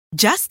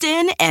Just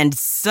in and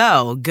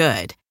so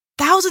good.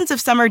 Thousands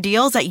of summer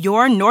deals at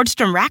your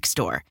Nordstrom Rack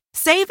store.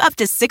 Save up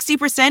to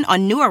 60%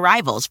 on new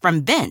arrivals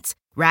from Vince,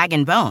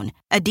 Rag & Bone,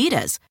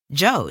 Adidas,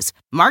 Joe's,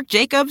 Marc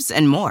Jacobs,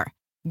 and more.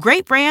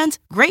 Great brands,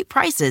 great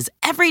prices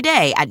every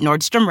day at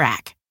Nordstrom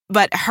Rack.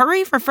 But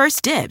hurry for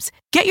first dibs.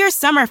 Get your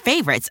summer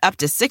favorites up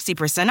to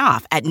 60%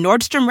 off at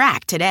Nordstrom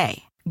Rack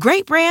today.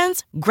 Great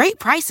brands, great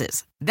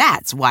prices.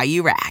 That's why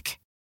you rack.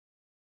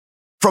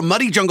 From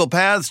muddy jungle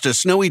paths to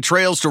snowy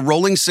trails to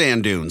rolling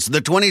sand dunes, the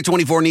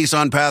 2024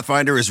 Nissan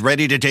Pathfinder is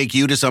ready to take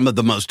you to some of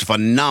the most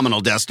phenomenal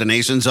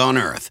destinations on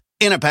Earth.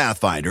 In a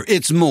Pathfinder,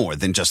 it's more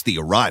than just the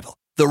arrival.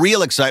 The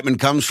real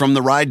excitement comes from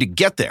the ride to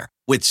get there.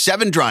 With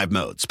 7 drive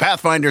modes,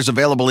 Pathfinder's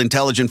available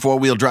intelligent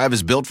four-wheel drive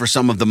is built for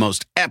some of the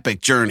most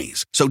epic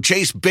journeys. So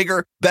chase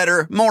bigger,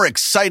 better, more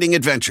exciting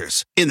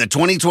adventures in the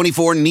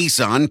 2024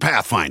 Nissan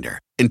Pathfinder.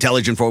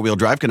 Intelligent four-wheel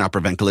drive cannot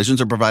prevent collisions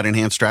or provide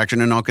enhanced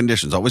traction in all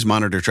conditions. Always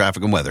monitor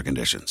traffic and weather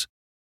conditions.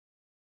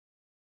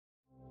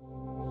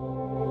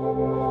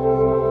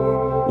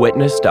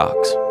 Witness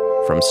Docs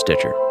from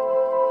Stitcher.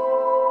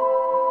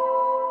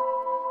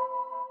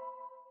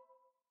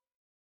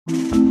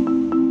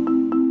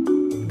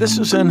 This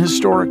is an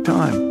historic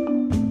time.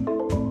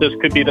 This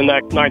could be the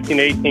next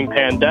 1918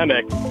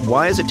 pandemic.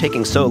 Why is it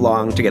taking so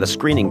long to get a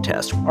screening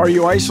test? Are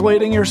you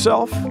isolating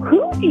yourself?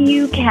 Who do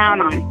you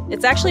count on?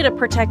 It's actually to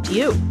protect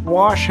you.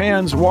 Wash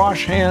hands,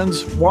 wash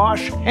hands,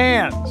 wash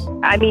hands.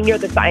 I mean, you're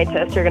the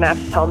scientist. You're going to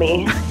have to tell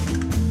me.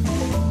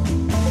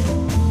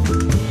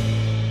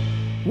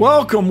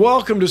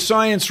 Welcome to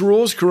Science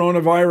Rules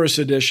Coronavirus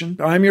Edition.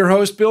 I'm your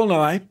host, Bill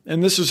Nye,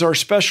 and this is our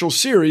special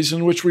series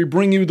in which we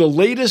bring you the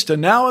latest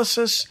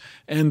analysis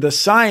and the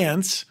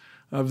science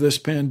of this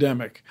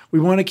pandemic. We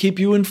want to keep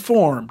you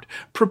informed,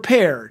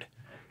 prepared,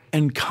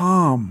 and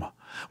calm.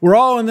 We're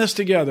all in this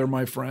together,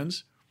 my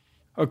friends.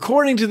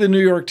 According to the New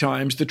York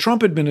Times, the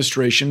Trump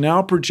administration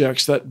now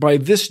projects that by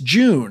this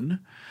June,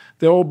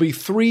 there will be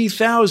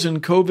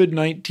 3,000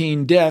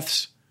 COVID-19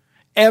 deaths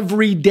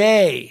every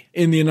day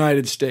in the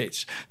United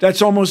States.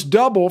 That's almost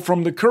double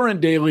from the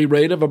current daily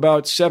rate of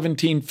about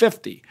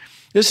 1,750.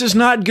 This is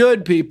not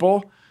good,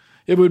 people.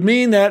 It would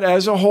mean that,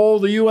 as a whole,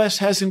 the U.S.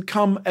 hasn't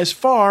come as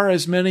far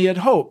as many had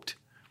hoped.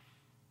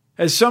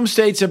 As some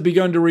states have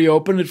begun to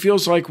reopen, it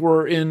feels like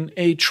we're in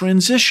a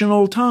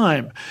transitional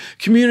time.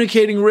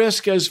 Communicating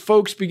risk as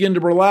folks begin to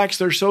relax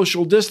their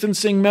social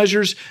distancing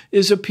measures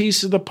is a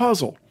piece of the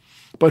puzzle.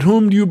 But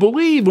whom do you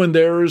believe when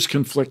there is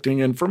conflicting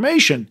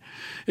information?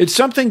 It's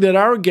something that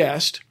our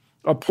guest,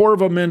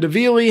 Apoorva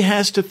Mendivili,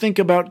 has to think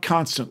about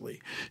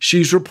constantly.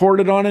 She's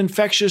reported on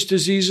infectious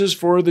diseases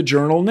for the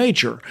journal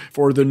Nature,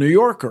 for the New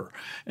Yorker,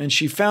 and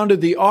she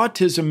founded the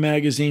autism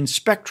magazine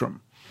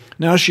Spectrum.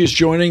 Now she is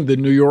joining the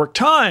New York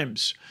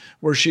Times,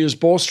 where she is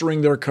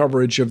bolstering their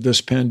coverage of this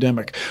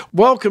pandemic.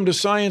 Welcome to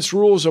Science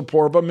Rules,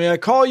 Apoorva. May I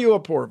call you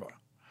Apoorva?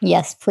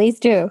 Yes, please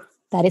do.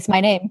 That is my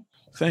name.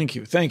 Thank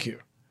you.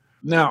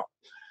 Now,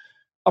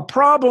 a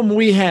problem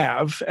we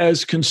have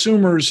as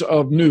consumers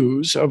of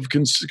news, of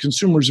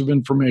consumers of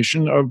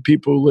information, of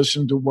people who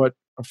listen to what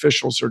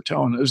officials are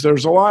telling us,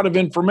 there's a lot of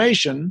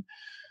information,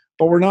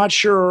 but we're not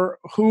sure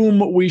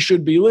whom we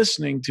should be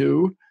listening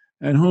to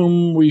and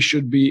whom we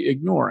should be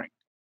ignoring.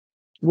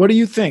 What do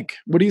you think?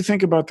 What do you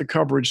think about the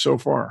coverage so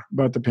far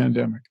about the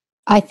pandemic?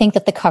 I think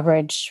that the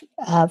coverage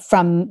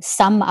from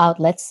some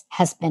outlets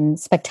has been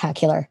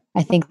spectacular.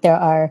 I think there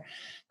are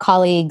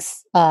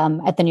colleagues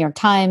at the New York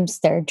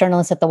Times, there are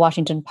journalists at the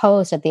Washington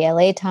Post, at the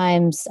LA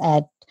Times,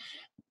 at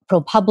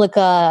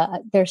ProPublica.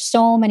 There's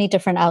so many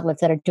different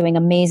outlets that are doing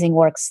amazing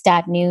work.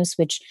 Stat News,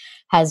 which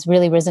has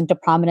really risen to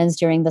prominence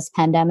during this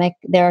pandemic.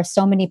 There are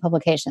so many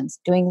publications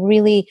doing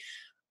really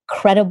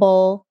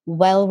credible,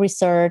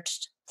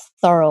 well-researched,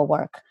 thorough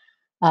work.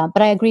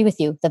 But I agree with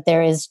you that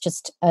there is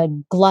just a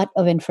glut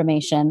of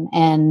information,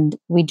 and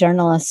we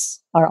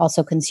journalists are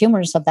also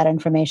consumers of that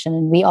information,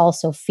 and we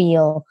also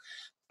feel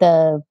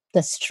the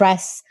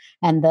stress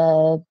and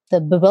the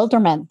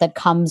bewilderment that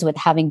comes with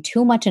having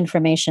too much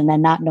information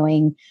and not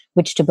knowing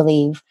which to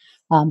believe.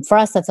 For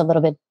us, that's a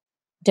little bit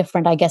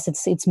different. I guess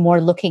it's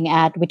more looking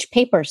at which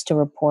papers to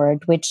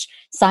report, which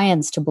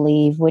science to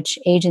believe, which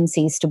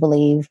agencies to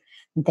believe,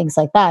 and things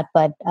like that.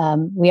 But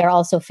we are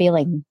also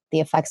feeling the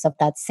effects of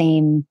that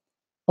same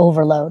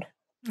overload.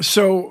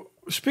 So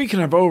speaking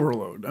of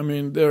overload, I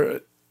mean,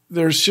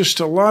 there's just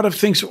a lot of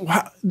things.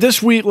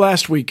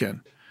 Last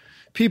weekend,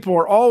 people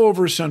were all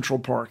over Central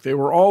Park. They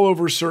were all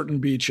over certain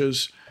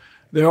beaches.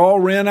 They all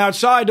ran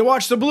outside to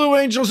watch the Blue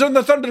Angels and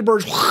the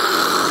Thunderbirds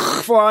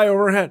fly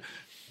overhead.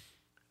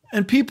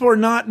 And people are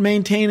not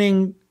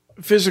maintaining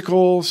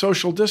physical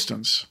social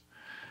distance.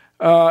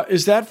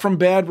 Is that from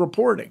bad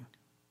reporting?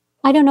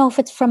 I don't know if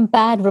it's from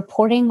bad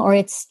reporting or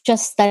it's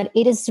just that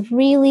it is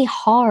really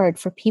hard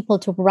for people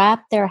to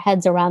wrap their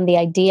heads around the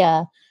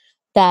idea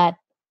that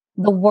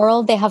the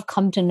world they have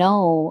come to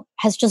know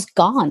has just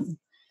gone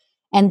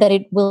and that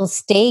it will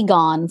stay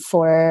gone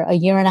for a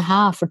year and a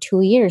half or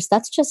 2 years.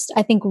 That's just,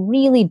 I think,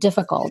 really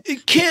difficult.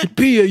 It can't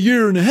be a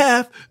year and a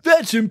half.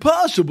 That's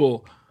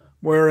impossible.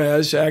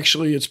 Whereas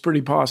actually it's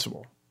pretty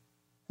possible.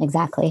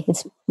 Exactly.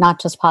 It's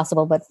not just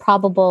possible, but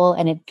probable.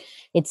 And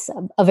it's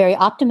a very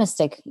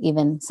optimistic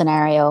even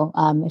scenario.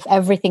 If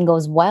everything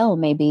goes well,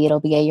 maybe it'll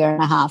be a year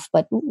and a half,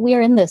 but we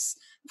are in this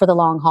for the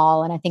long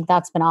haul. And I think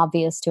that's been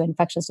obvious to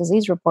infectious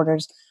disease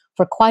reporters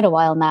for quite a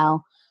while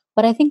now.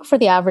 But I think for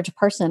the average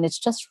person, it's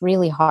just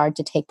really hard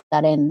to take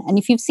that in. And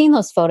if you've seen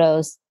those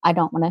photos, I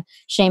don't want to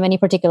shame any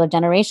particular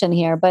generation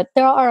here, but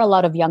there are a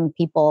lot of young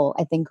people,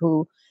 I think,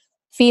 who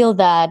feel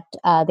that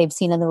they've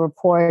seen in the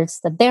reports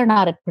that they're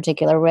not at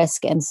particular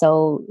risk. And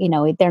so,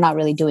 they're not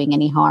really doing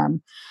any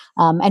harm.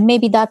 And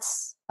maybe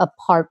that's a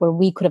part where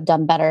we could have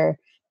done better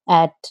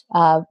at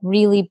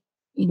really,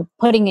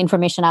 putting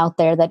information out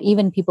there that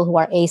even people who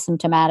are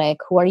asymptomatic,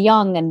 who are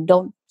young and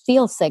don't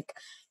feel sick,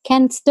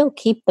 can still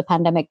keep the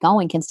pandemic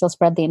going, can still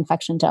spread the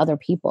infection to other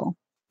people.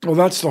 Well,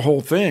 that's the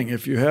whole thing.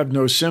 If you have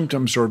no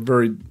symptoms or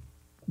very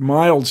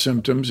mild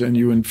symptoms and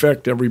you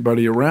infect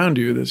everybody around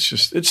you,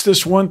 it's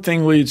this one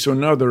thing leads to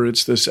another.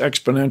 It's this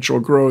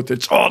exponential growth.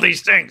 It's all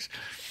these things.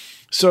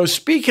 So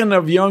speaking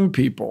of young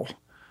people,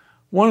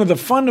 one of the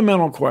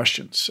fundamental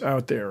questions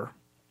out there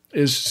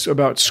is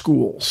about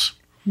schools.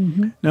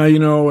 Mm-hmm.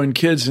 Now, and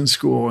kids in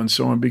school and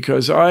so on,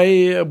 because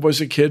I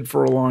was a kid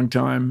for a long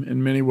time.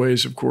 In many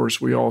ways, of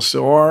course, we all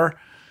still are.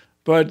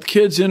 But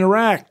kids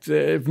interact.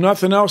 If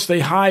nothing else,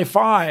 they high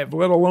five,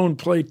 let alone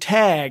play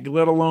tag,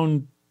 let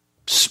alone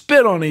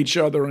spit on each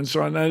other and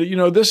so on.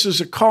 Now, this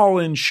is a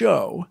call-in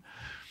show.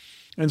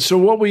 And so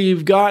what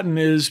we've gotten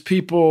is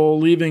people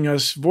leaving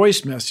us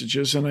voice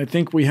messages. And I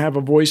think we have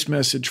a voice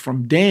message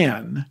from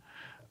Dan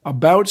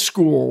about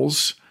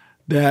schools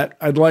that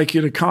I'd like you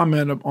to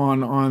comment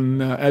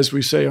on as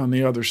we say, on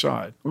the other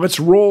side. Let's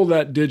roll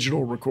that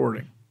digital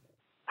recording.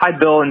 Hi,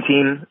 Bill and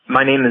team.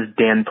 My name is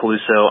Dan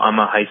Peluso. I'm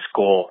a high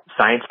school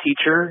science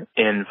teacher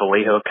in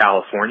Vallejo,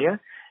 California.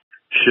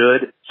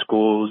 Should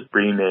schools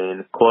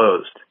remain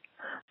closed?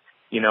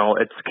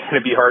 It's going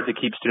to be hard to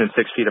keep students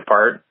 6 feet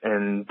apart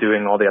and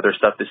doing all the other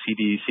stuff the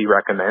CDC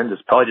recommends.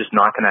 It's probably just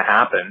not going to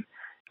happen.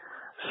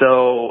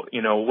 So,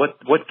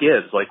 what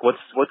gives? Like, what's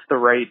the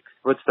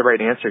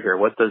right answer here?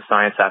 What does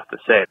science have to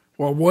say?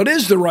 Well, what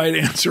is the right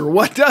answer?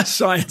 What does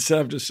science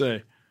have to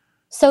say?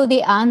 So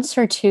the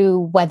answer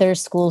to whether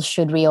schools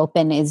should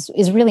reopen is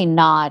really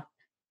not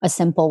a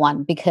simple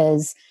one,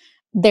 because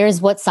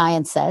there's what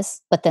science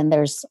says, but then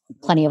there's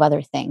plenty of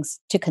other things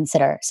to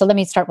consider. So let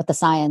me start with the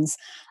science.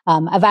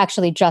 I've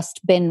actually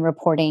just been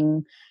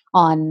reporting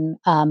on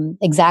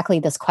exactly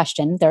this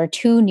question. There are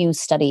 2 new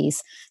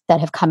studies that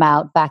have come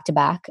out back to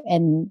back,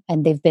 and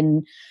they've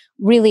been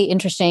really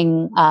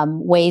interesting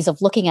ways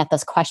of looking at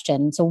this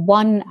question. So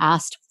one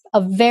asked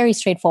a very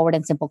straightforward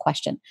and simple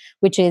question,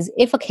 which is,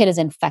 if a kid is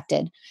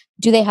infected,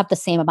 do they have the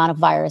same amount of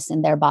virus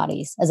in their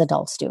bodies as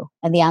adults do?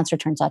 And the answer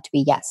turns out to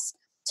be yes.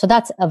 So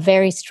that's a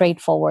very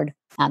straightforward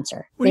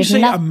answer. When you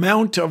say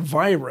amount of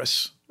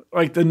virus,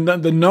 like the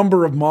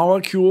number of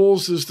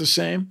molecules is the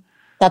same?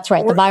 That's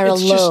right, the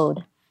viral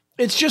load.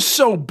 It's just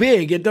so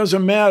big, it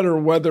doesn't matter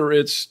whether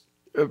it's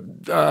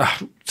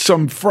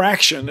some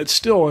fraction. It's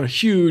still a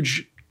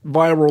huge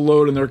viral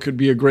load, and there could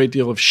be a great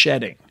deal of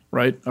shedding,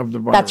 right, of the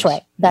virus. That's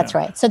right. That's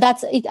right. So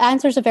it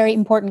answers a very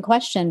important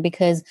question,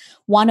 because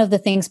one of the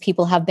things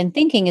people have been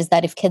thinking is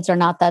that if kids are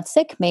not that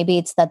sick, maybe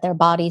it's that their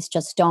bodies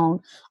just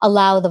don't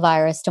allow the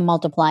virus to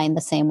multiply in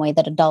the same way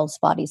that adults'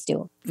 bodies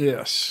do.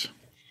 Yes.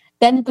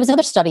 Then there was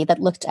another study that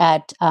looked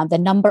at the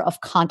number of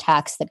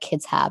contacts that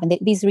kids have. And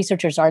these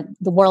researchers are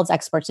the world's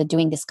experts at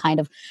doing this kind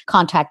of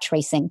contact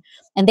tracing.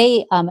 And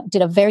they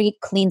did a very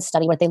clean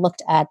study where they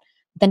looked at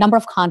the number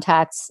of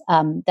contacts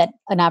that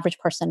an average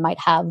person might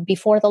have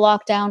before the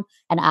lockdown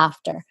and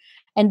after.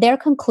 And their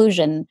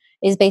conclusion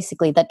is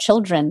basically that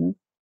children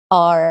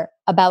are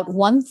about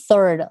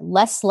 1/3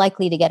 less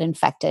likely to get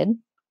infected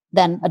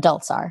than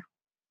adults are.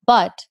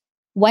 But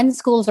when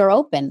schools are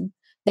open,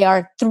 they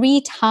have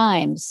 3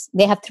 times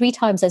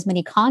as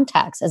many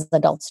contacts as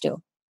adults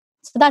do.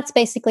 So that's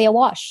basically a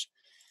wash.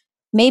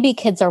 Maybe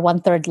kids are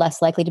 1/3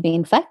 less likely to be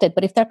infected,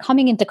 but if they're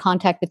coming into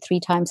contact with 3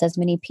 times as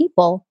many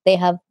people, they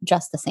have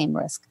just the same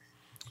risk.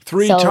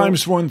 3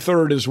 times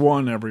 1/3 is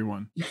 1,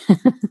 everyone.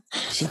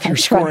 So if you're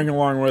scoring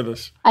along with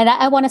us. And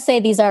I want to say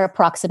these are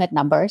approximate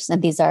numbers,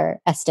 and these are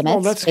estimates.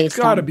 Well, that's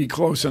got to be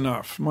close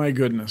enough. My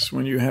goodness,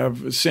 when you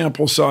have a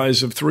sample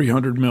size of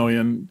 300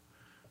 million,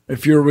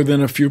 if you're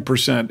within a few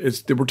percent,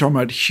 we're talking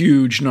about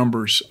huge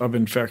numbers of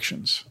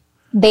infections.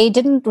 They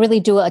didn't really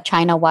do a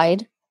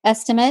China-wide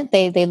estimate.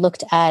 They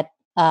looked at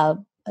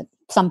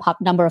some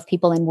number of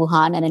people in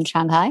Wuhan and in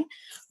Shanghai.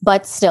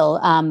 But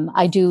still,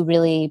 I do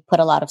really put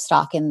a lot of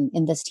stock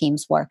in this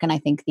team's work, and I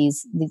think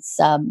this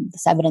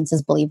evidence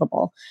is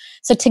believable.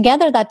 So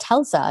together, that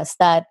tells us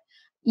that,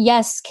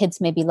 yes, kids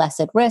may be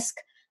less at risk.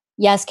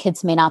 Yes,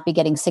 kids may not be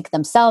getting sick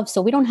themselves,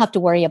 so we don't have to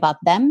worry about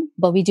them,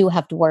 but we do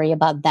have to worry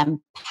about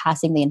them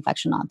passing the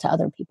infection on to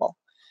other people.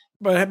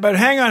 But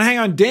hang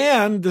on.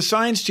 Dan, the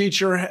science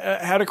teacher,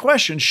 had a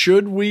question.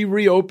 Should we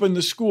reopen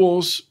the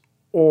schools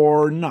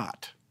or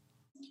not?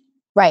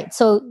 Right.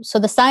 So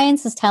the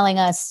science is telling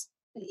us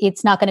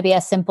it's not going to be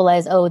as simple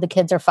as, oh, the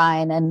kids are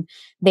fine and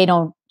they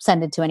don't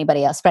send it to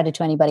anybody else, spread it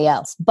to anybody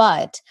else.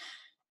 But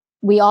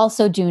we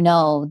also do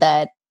know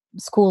that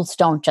schools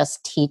don't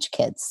just teach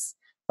kids,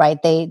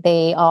 right?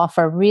 They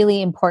offer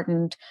really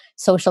important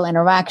social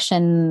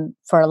interaction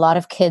for a lot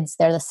of kids.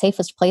 They're the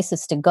safest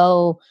places to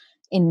go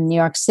in New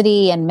York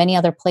City and many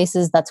other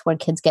places. That's where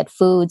kids get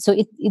food. So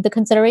the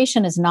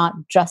consideration is not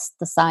just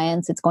the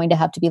science. It's going to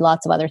have to be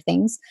lots of other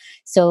things.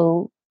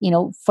 So,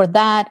 for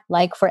that,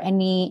 like for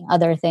any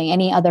other thing,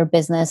 any other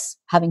business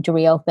having to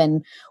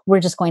reopen, we're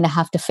just going to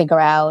have to figure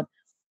out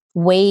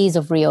ways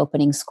of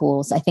reopening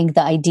schools. I think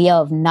the idea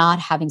of not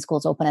having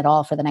schools open at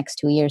all for the next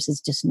 2 years is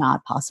just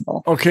not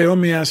possible. Okay, let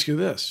me ask you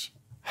this.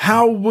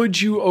 How would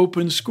you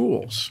open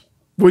schools?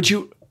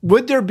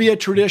 Would there be a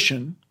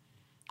tradition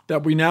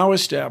that we now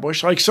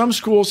establish? Like some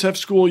schools have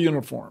school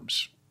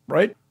uniforms,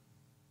 right?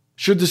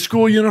 Should the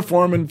school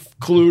uniform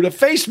include a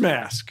face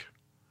mask?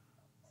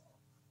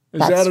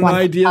 Is that an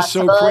idea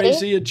so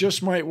crazy it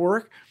just might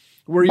work?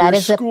 Where your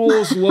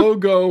school's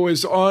logo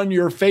is on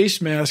your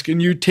face mask and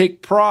you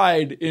take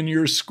pride in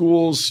your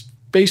school's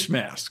face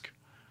mask.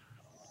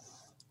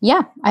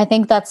 Yeah, I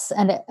think that's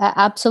an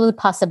absolute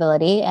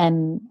possibility.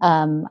 And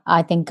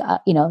I think,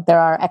 there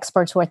are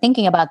experts who are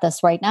thinking about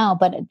this right now,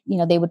 but,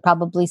 they would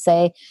probably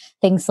say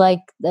things like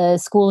the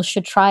schools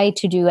should try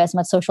to do as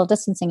much social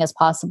distancing as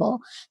possible.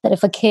 That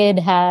if a kid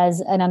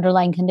has an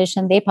underlying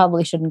condition, they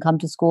probably shouldn't come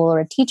to school, or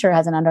a teacher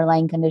has an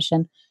underlying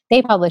condition,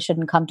 they probably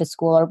shouldn't come to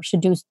school, or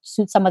should do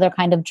some other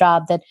kind of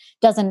job that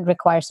doesn't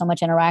require so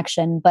much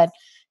interaction. But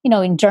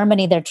in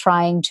Germany, they're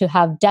trying to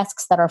have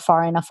desks that are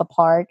far enough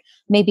apart.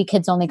 Maybe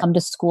kids only come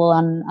to school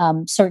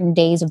on certain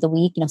days of the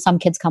week. Some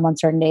kids come on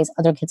certain days,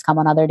 other kids come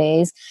on other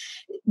days.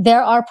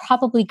 There are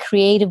probably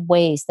creative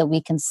ways that we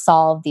can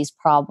solve these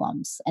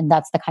problems. And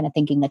that's the kind of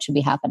thinking that should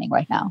be happening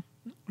right now.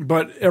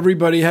 But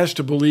everybody has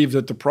to believe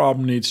that the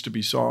problem needs to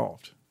be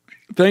solved.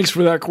 Thanks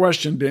for that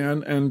question,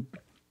 Dan. And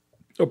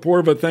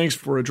Apoorva, thanks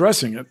for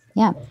addressing it.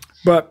 Yeah.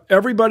 But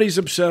everybody's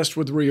obsessed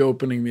with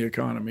reopening the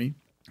economy.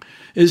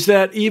 Is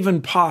that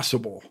even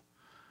possible?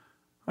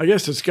 I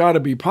guess it's got to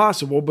be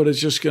possible, but it's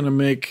just going to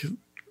make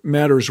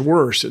matters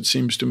worse, it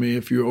seems to me,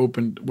 if you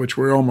open, which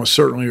we almost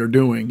certainly are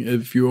doing,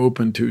 if you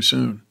open too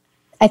soon.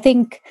 I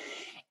think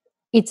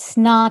it's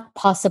not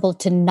possible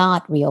to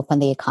not reopen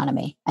the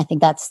economy. I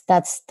think that's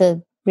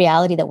the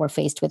reality that we're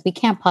faced with. We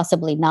can't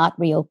possibly not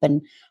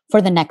reopen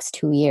for the next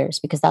 2 years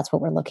because that's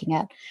what we're looking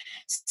at.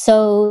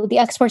 So the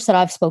experts that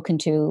I've spoken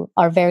to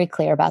are very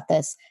clear about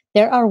this.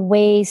 There are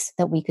ways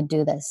that we could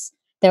do this.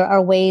 There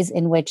are ways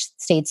in which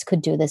states could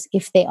do this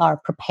if they are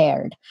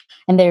prepared.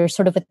 And there's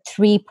sort of a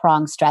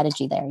three-pronged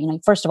strategy there.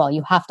 First of all,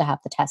 you have to have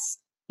the tests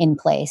in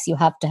place. You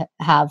have to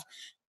have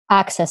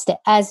access to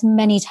as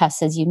many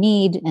tests as you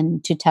need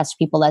and to test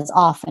people as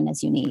often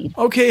as you need.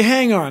 Okay,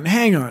 hang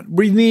on.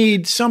 We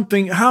need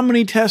something. How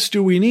many tests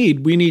do we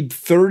need? We need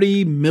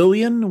 30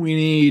 million? We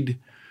need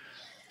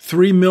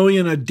 3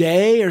 million a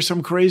day or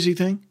some crazy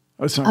thing?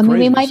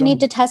 We might need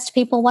to test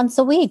people once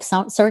a week.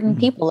 Certain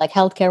people, like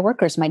healthcare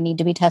workers, might need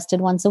to be tested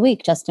once a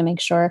week just to make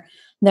sure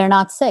they're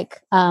not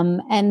sick.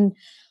 And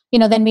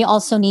then we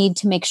also need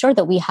to make sure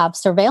that we have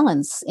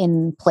surveillance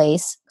in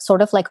place,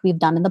 sort of like we've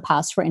done in the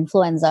past for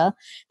influenza.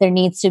 There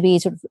needs to be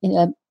sort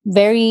of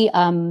very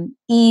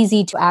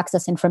easy to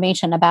access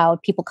information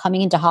about people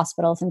coming into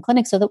hospitals and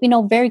clinics so that we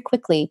know very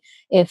quickly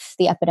if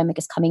the epidemic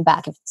is coming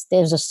back, if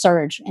there's a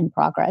surge in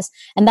progress.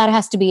 And that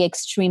has to be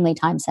extremely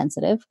time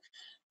sensitive.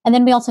 And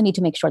then we also need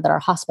to make sure that our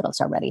hospitals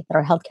are ready, that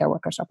our healthcare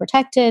workers are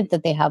protected,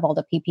 that they have all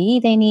the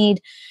PPE they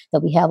need,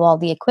 that we have all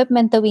the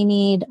equipment that we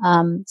need.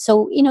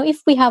 So,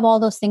 if we have all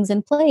those things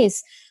in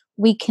place,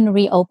 we can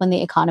reopen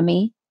the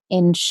economy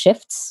in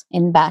shifts,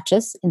 in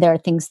batches. And there are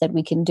things that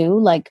we can do,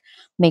 like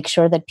make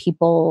sure that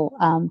people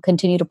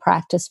continue to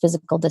practice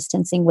physical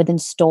distancing within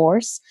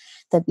stores,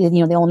 that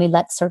they only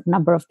let a certain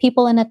number of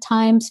people in at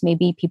times.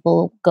 Maybe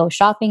people go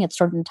shopping at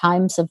certain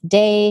times of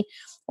day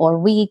or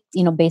week,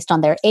 based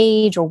on their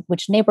age or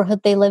which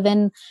neighborhood they live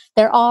in.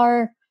 There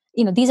are,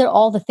 these are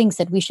all the things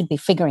that we should be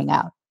figuring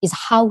out, is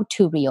how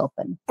to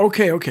reopen.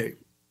 Okay.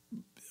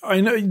 I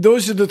know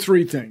those are the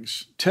three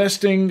things: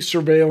 testing,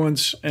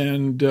 surveillance,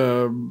 and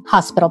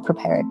hospital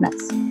preparedness.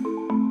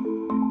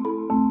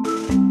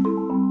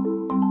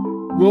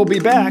 We'll be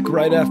back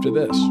right after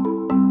this.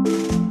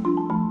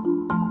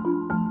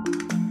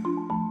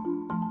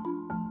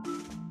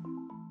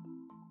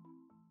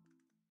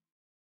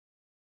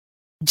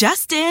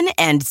 Just in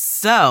and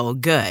so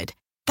good.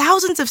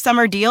 Thousands of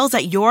summer deals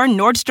at your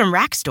Nordstrom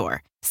Rack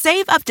store.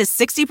 Save up to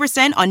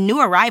 60% on new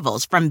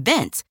arrivals from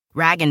Vince,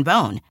 Rag &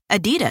 Bone,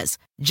 Adidas,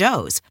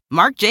 Joe's,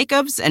 Marc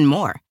Jacobs, and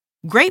more.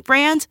 Great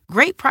brands,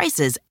 great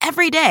prices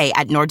every day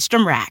at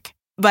Nordstrom Rack.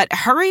 But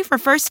hurry for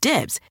first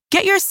dibs.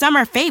 Get your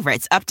summer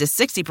favorites up to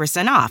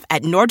 60% off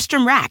at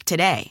Nordstrom Rack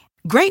today.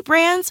 Great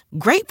brands,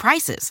 great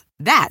prices.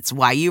 That's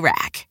why you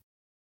rack.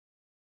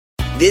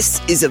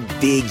 This is a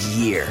big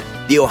year.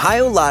 The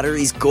Ohio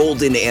Lottery's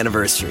golden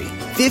anniversary.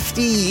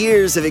 50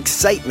 years of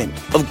excitement,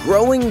 of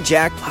growing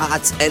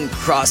jackpots and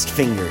crossed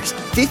fingers.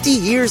 50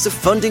 years of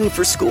funding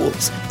for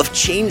schools, of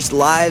changed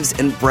lives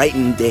and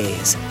brightened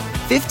days.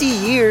 50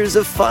 years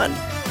of fun,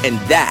 and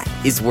that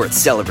is worth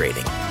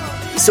celebrating.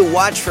 So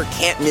watch for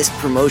can't-miss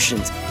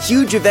promotions,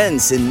 huge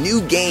events, and new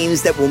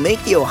games that will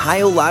make the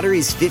Ohio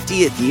Lottery's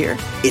 50th year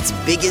its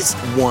biggest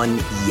one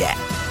yet.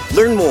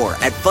 Learn more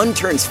at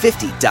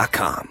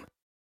funturns50.com.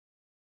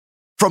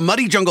 From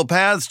muddy jungle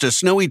paths to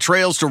snowy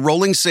trails to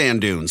rolling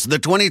sand dunes, the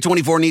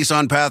 2024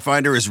 Nissan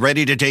Pathfinder is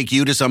ready to take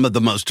you to some of the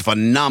most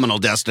phenomenal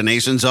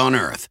destinations on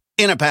Earth.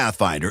 In a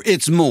Pathfinder,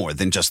 it's more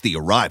than just the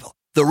arrival.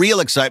 The real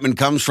excitement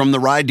comes from the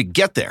ride to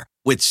get there.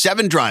 With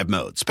 7 drive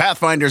modes,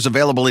 Pathfinder's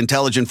available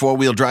intelligent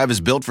 4-wheel drive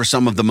is built for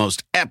some of the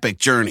most epic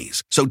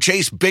journeys. So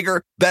chase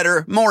bigger,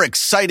 better, more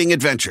exciting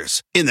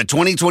adventures in the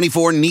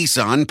 2024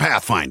 Nissan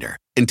Pathfinder.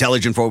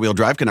 Intelligent 4-wheel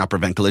drive cannot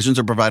prevent collisions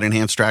or provide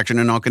enhanced traction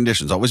in all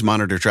conditions. Always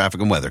monitor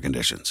traffic and weather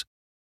conditions.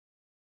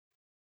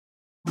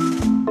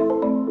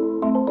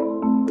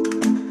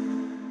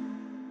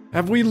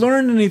 Have we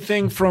learned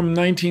anything from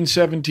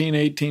 1917,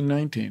 18,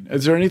 19?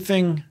 Is there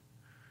anything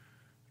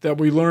that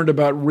we learned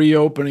about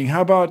reopening? How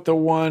about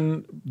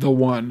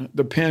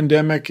the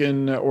pandemic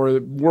or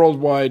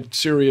worldwide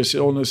serious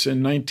illness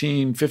in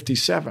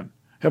 1957?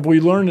 Have we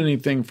learned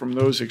anything from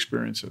those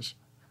experiences?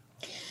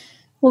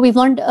 Well, we've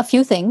learned a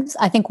few things.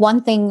 I think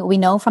one thing we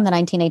know from the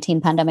 1918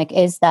 pandemic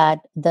is that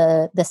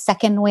the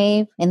second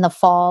wave in the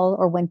fall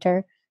or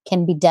winter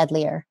can be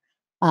deadlier.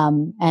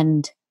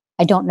 And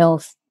I don't know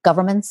if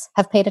governments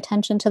have paid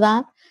attention to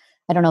that.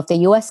 I don't know if the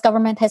US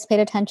government has paid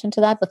attention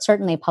to that, but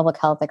certainly public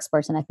health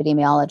experts and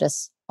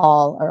epidemiologists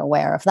all are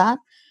aware of that,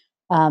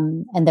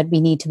 and that we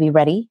need to be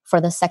ready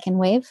for the second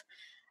wave.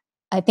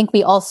 I think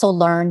we also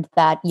learned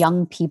that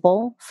young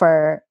people,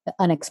 for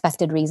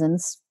unexpected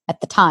reasons at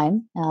the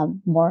time,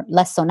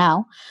 less so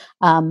now,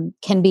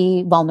 can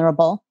be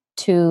vulnerable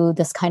to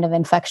this kind of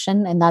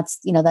infection. And that's,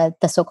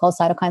 the so-called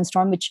cytokine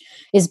storm, which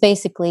is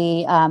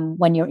basically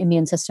when your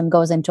immune system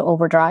goes into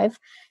overdrive.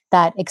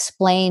 That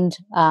explained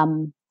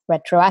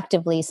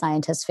retroactively,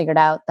 scientists figured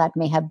out that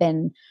may have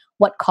been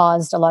what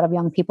caused a lot of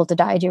young people to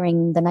die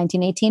during the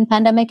 1918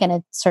 pandemic. And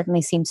it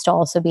certainly seems to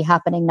also be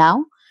happening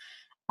now.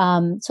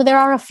 So there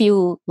are a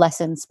few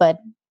lessons, but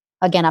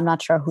again, I'm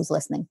not sure who's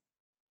listening.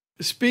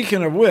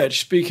 Speaking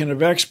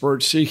of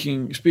experts,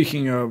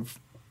 speaking of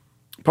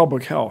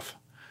public health,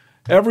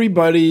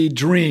 everybody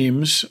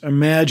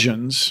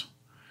imagines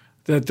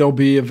that there'll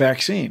be a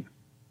vaccine,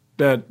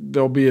 that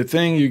there'll be a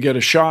thing, you get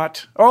a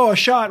shot. Oh, a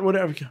shot,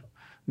 whatever.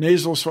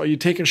 Nasal swab, you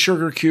take a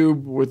sugar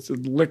cube with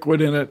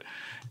liquid in it,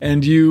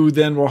 and you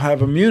then will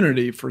have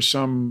immunity for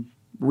some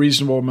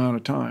reasonable amount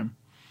of time.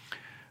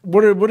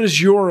 What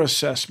is your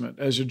assessment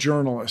as a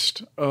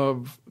journalist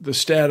of the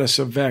status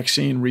of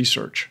vaccine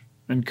research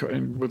and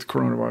with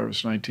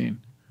coronavirus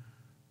 19?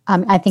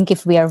 I think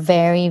if we are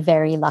very,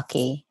 very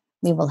lucky,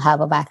 we will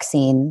have a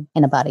vaccine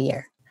in about a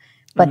year.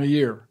 But in a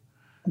year.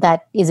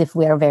 That is if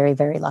we are very,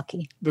 very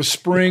lucky. The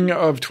spring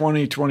of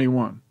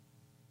 2021.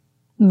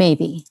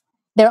 Maybe.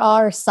 There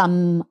are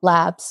some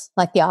labs,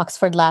 like the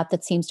Oxford lab,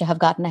 that seems to have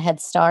gotten a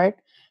head start,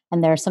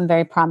 and there are some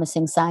very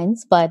promising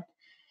signs, but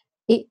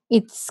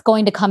it's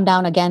going to come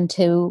down again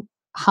to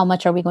how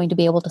much are we going to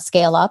be able to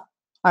scale up?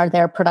 Are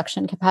there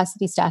production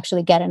capacities to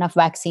actually get enough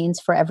vaccines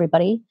for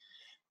everybody?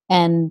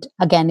 And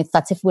again,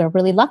 that's if we're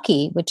really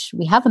lucky, which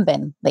we haven't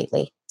been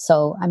lately.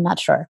 So I'm not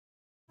sure.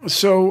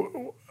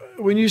 So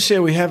when you say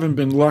we haven't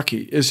been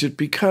lucky, is it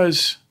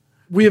because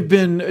we have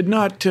been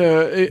not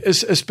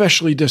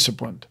especially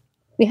disciplined?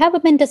 We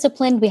haven't been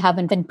disciplined. We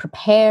haven't been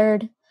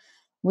prepared.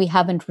 We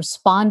haven't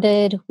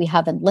responded. We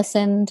haven't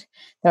listened.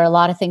 There are a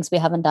lot of things we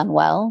haven't done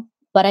well.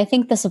 But I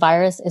think this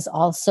virus is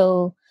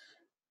also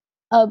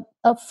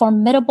a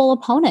formidable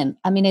opponent.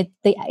 I mean,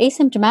 the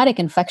asymptomatic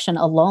infection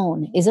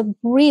alone is a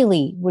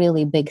really,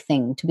 really big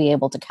thing to be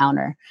able to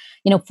counter.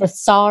 For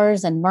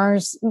SARS and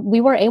MERS,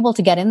 we were able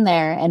to get in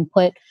there and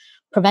put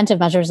preventive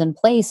measures in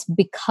place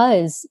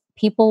because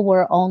people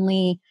were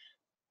only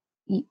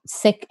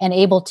sick and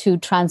able to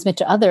transmit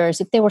to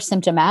others if they were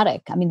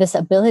symptomatic. I mean, this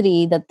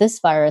ability that this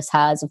virus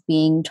has of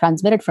being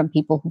transmitted from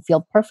people who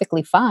feel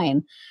perfectly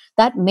fine,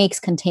 that makes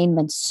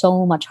containment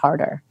so much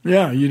harder.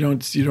 Yeah, you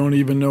don't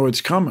even know it's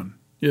coming.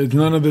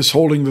 None of this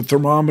holding the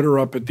thermometer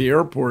up at the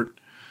airport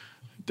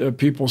to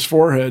people's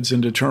foreheads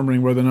and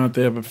determining whether or not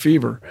they have a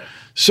fever.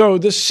 So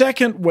the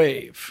second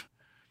wave,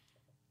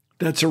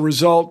 that's a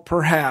result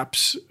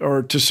perhaps,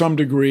 or to some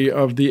degree,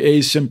 of the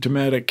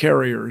asymptomatic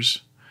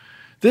carriers.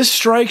 This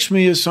strikes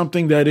me as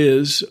something that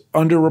is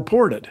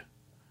underreported.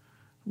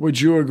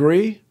 Would you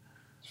agree?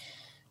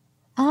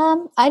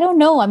 I don't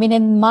know. I mean,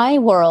 in my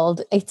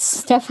world,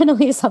 it's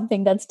definitely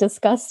something that's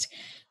discussed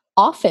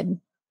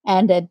often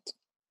and at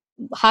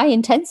high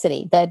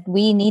intensity, that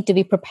we need to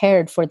be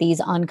prepared for these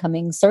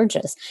oncoming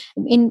surges.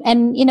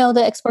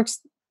 The experts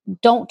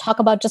don't talk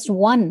about just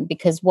one,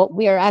 because what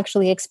we are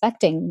actually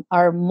expecting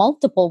are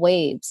multiple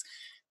waves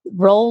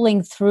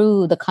rolling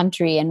through the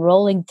country and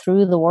rolling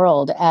through the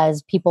world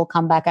as people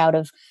come back out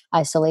of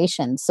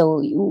isolation. So,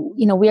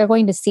 we are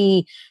going to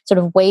see sort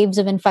of waves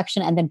of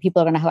infection, and then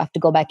people are going to have to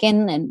go back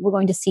in, and we're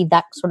going to see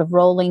that sort of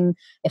rolling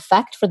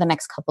effect for the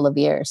next couple of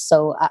years.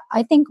 So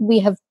I think we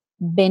have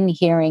been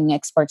hearing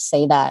experts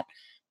say that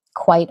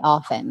quite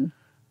often.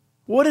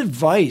 What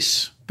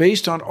advice,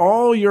 based on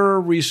all your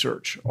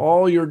research,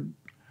 all your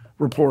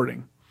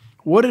reporting,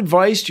 what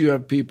advice do you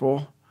have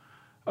people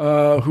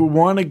who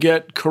want to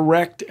get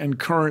correct and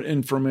current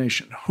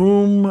information?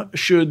 Whom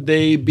should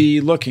they be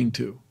looking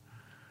to?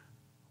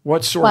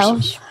 What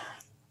sources? Well,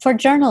 for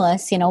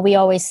journalists, we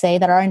always say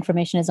that our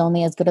information is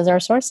only as good as our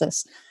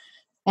sources.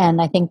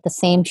 And I think the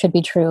same should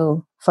be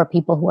true for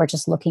people who are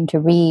just looking to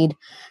read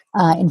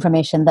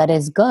information that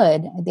is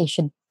good. They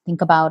should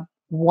think about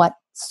what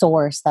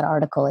source that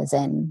article is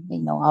in.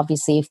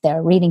 Obviously, if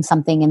they're reading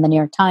something in the New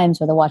York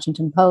Times or the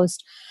Washington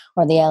Post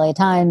or the LA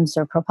Times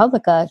or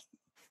ProPublica,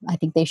 I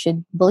think they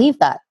should believe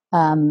that.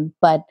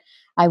 But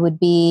I would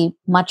be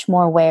much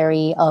more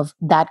wary of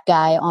that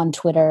guy on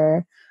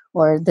Twitter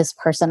or this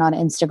person on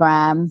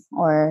Instagram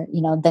or,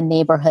 the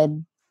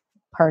neighborhood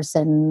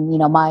person,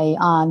 my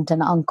aunt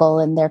and uncle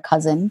and their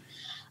cousin.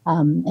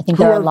 I think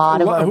there are a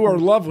lot of who are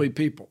lovely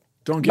people.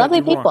 Don't get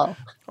lovely me wrong. People.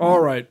 All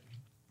right.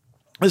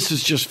 This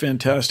is just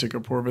fantastic,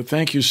 Apoorva.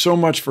 Thank you so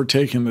much for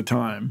taking the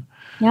time.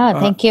 Yeah,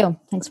 thank you.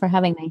 Thanks for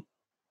having me.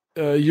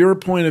 Your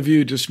point of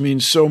view just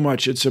means so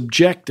much. It's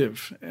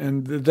objective,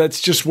 and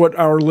that's just what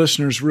our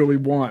listeners really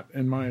want,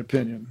 in my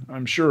opinion.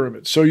 I'm sure of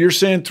it. So you're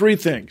saying three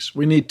things.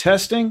 We need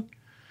testing,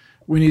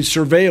 we need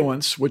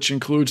surveillance, which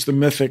includes the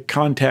mythic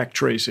contact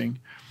tracing,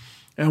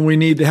 and we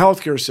need the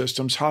healthcare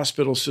systems,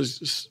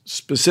 hospitals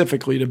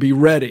specifically, to be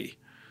ready.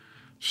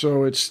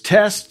 So it's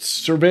tests,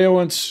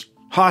 surveillance,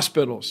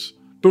 hospitals.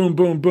 Boom,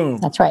 boom, boom.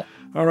 That's right.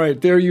 All right.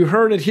 There you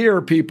heard it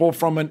here, people,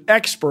 from an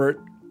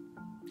expert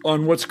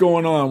on what's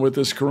going on with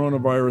this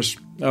coronavirus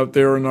out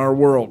there in our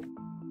world.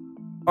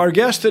 Our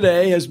guest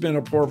today has been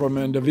Apoorva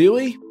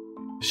Mandavili.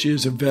 She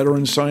is a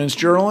veteran science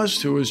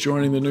journalist who is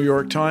joining the New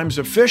York Times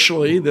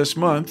officially this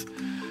month.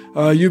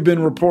 You've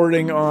been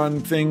reporting on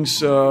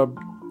things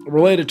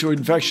related to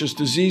infectious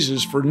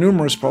diseases for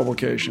numerous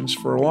publications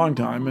for a long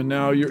time, and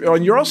now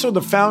you're also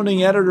the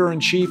founding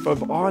editor-in-chief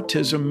of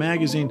Autism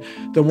magazine.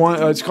 The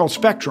one it's called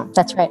Spectrum.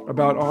 That's right.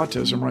 About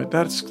autism, right?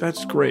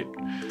 That's great.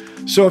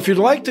 So if you'd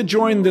like to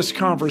join this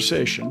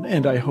conversation,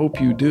 and I hope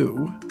you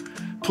do,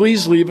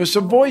 please leave us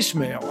a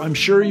voicemail. I'm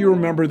sure you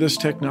remember this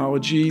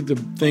technology. The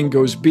thing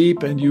goes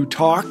beep and you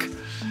talk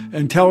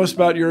and tell us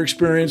about your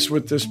experience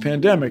with this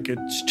pandemic.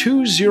 It's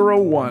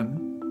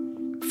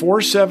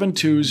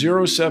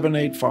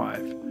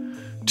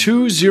 201-472-0785.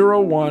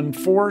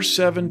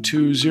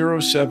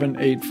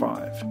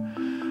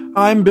 201-472-0785.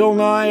 I'm Bill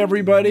Nye,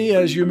 everybody,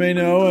 as you may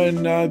know,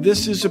 and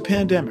this is a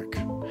pandemic.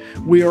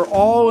 We are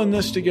all in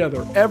this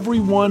together,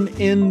 everyone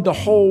in the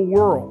whole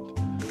world.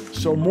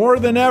 So more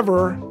than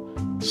ever,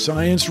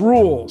 science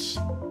rules.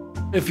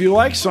 If you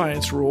like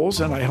Science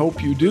Rules, and I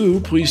hope you do,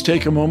 please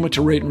take a moment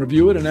to rate and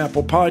review it on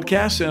Apple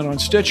Podcasts and on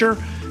Stitcher.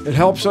 It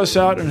helps us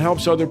out and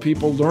helps other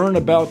people learn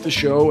about the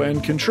show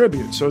and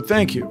contribute. So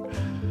thank you.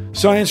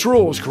 Science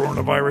Rules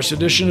Coronavirus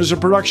Edition is a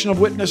production of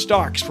Witness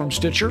Docs from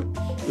Stitcher.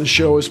 The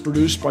show is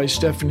produced by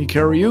Stephanie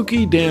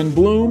Kariuki, Dan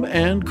Bloom,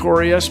 and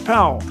Corey S.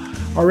 Powell.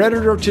 Our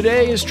editor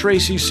today is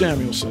Tracy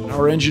Samuelson.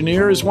 Our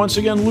engineer is once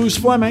again Luz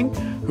Fleming,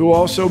 who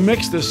also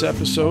mixed this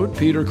episode.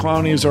 Peter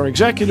Clowney is our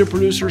executive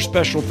producer.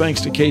 Special thanks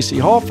to Casey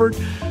Halford.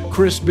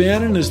 Chris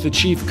Bannon is the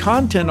chief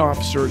content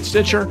officer at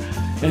Stitcher.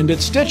 And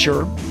at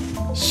Stitcher,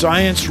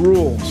 Science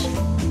Rules.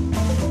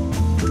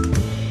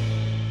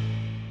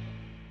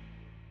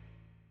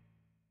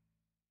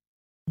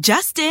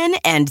 Just in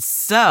and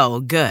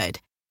so good.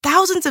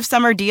 Thousands of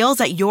summer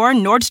deals at your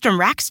Nordstrom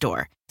Rack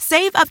store.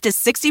 Save up to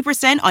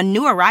 60% on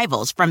new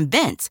arrivals from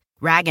Vince,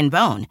 Rag &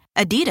 Bone,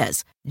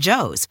 Adidas,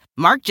 Joe's,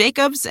 Marc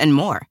Jacobs, and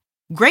more.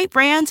 Great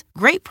brands,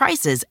 great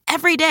prices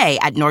every day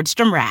at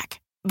Nordstrom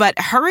Rack. But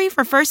hurry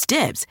for first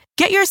dibs.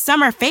 Get your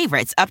summer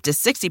favorites up to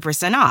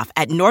 60% off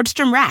at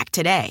Nordstrom Rack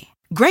today.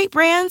 Great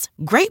brands,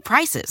 great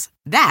prices.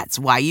 That's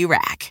why you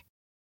rack.